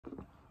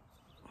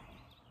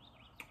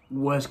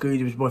What's good,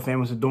 your boy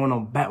Famous doing?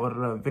 I'm back with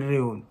another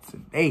video.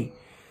 Today,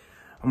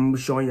 I'm gonna be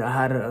showing you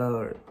how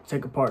to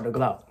take apart the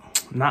Glock.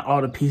 Not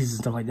all the pieces and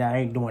stuff like that. I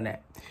ain't doing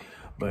that.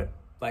 But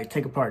like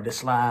take apart the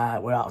slide.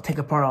 Well, take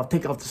off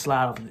the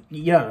slide off.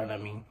 You know what I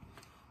mean?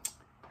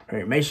 All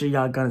right, make sure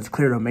y'all gun is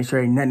clear though. Make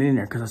sure ain't nothing in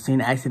there, cause I've seen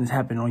accidents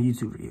happen on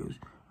YouTube videos.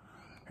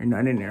 Ain't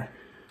nothing in there.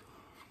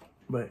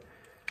 But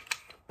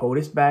pull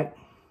this back.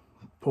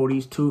 Pull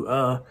these two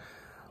little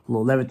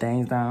lever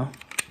things down.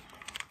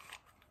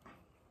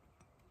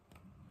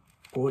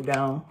 Pull it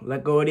down,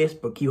 let go of this,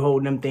 but keep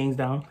holding them things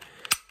down.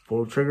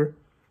 Pull the trigger,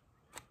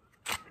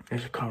 it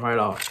should come right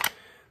off.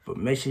 But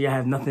make sure you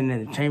have nothing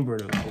in the chamber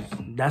though, 'cause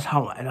that's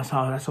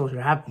what should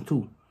happen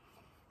too.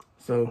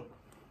 So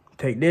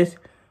take this,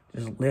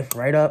 just lift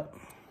right up,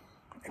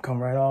 and come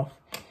right off.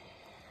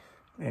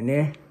 And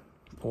then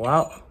pull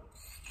out,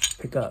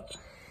 pick up,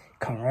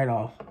 come right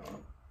off.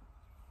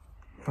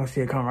 I'll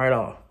see it come right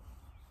off.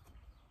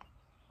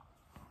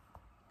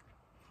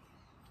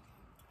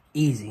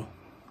 Easy.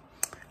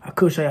 I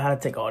could show you how to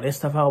take all this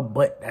stuff out,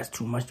 but that's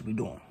too much to be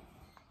doing.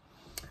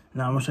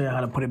 Now I'm gonna show you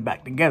how to put it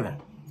back together.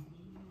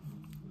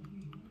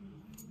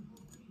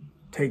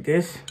 Take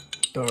this,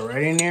 throw it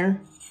right in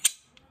there.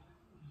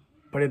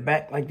 Put it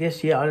back like this.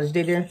 See how I just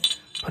did there?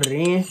 Put it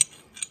in,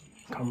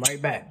 come right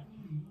back.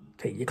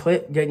 Take your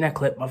clip, not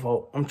clip, my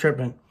fault. I'm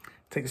tripping.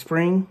 Take the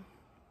spring.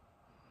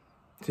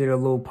 See the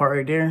little part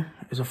right there?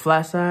 It's a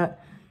flat side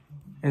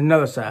and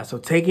another side. So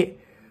take it,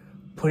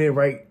 put it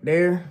right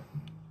there.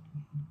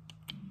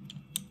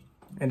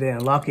 And then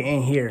lock it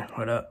in here.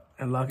 Hold up.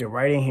 And lock it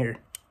right in here.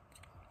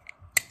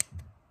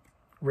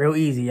 Real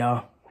easy,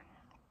 y'all.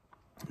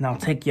 Now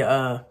take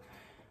your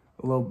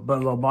little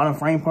bottom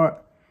frame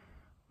part.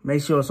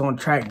 Make sure it's on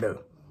track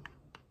though.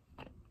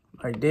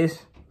 Like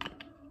this.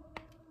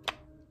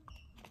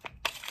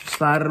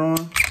 Slide it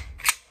on.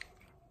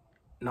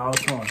 Now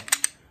it's on.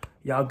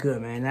 Y'all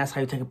good, man. That's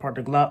how you take apart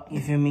the Glock.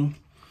 You feel me?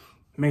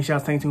 Make sure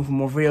y'all stay tuned for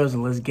more videos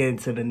and let's get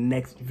into the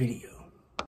next video.